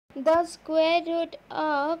The square root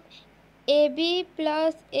of AB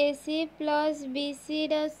plus AC plus BC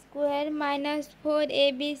the square minus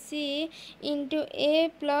 4ABC into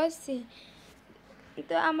A plus C.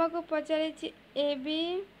 तो आमको पचारे AB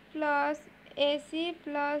plus AC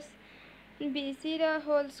plus BC ର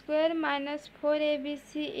whole square minus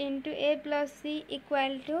 4ABC into A plus C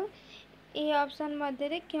equal to ये option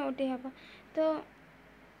मध्य क्योंटी हम तो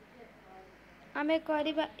आम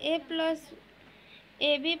करवा A plus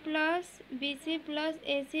AB plus BC plus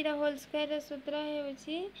AC ର whole square सूत्र है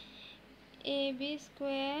AB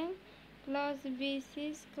square plus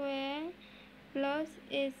BC square plus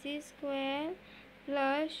AC square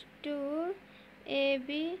plus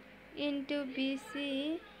 2AB into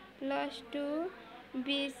BC plus 2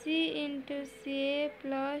 BC into CA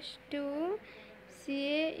plus 2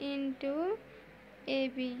 CA into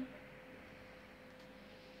AB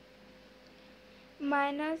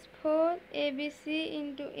minus 4 ABC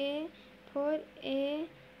into A 4A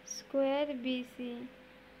square BC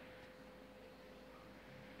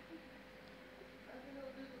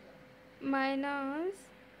minus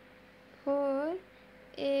 4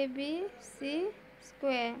 ABC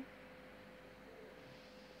square.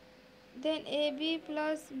 Then AB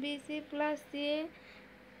plus BC plus CA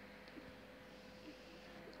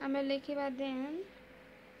हमें लिखिबा then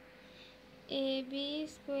AB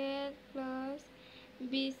square plus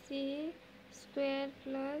BC square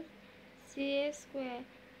plus CA square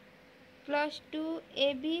plus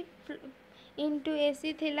 2AB into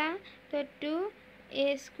AC थिला तो 2A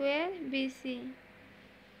square BC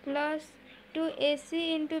plus 2AC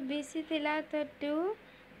into BC थिला तो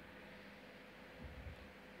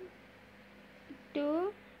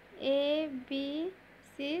 2ABC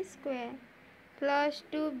square plus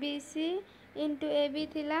 2BC into AB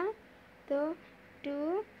थिला तो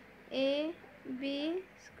 2AB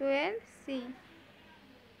square C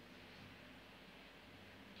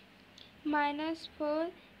minus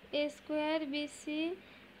 4A square BC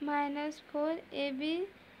minus 4AB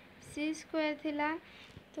C square थिला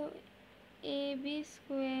तो AB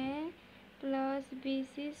square plus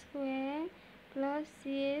BC square plus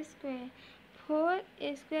CA square 4A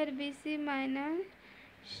square BC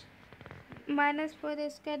minus 4A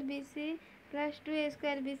square BC plus 2A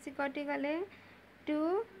square BC कटि गले 2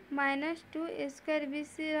 minus 2A square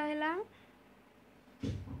BC रहला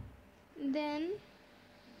then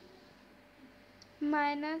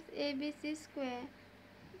minus ABC square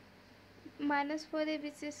minus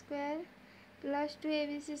 4ABC square plus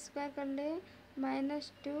 2ABC square कर ले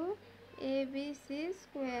minus 2ABC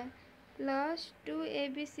square plus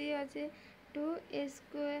 2ABC अच्छे 2A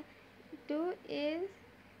square 2A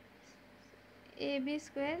AB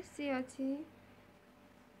square C अच्छी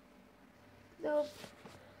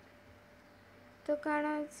तो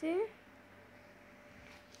काना अच्छे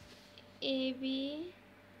AB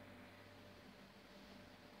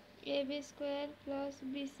square plus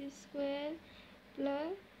BC square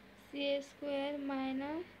plus CA square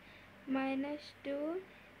minus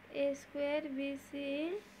 2A square BC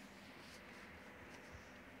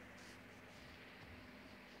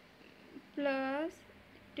plus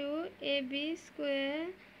 2AB square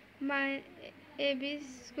AB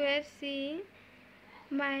square C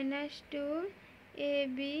minus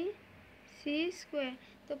 2AB C square.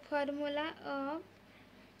 तो formula of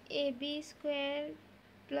AB square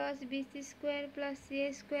plus BC square plus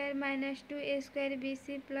CA square minus 2A square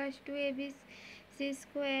BC plus 2AB C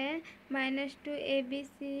square minus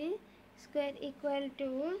 2ABC square equal to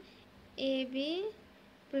AB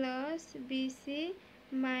plus BC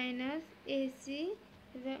minus AC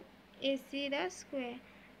रा square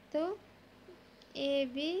तो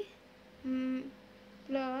AB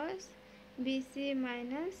plus BC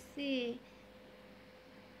minus CA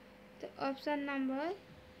तो option number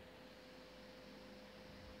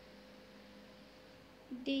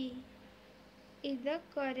D is the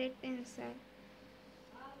correct answer.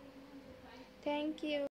 Thank you.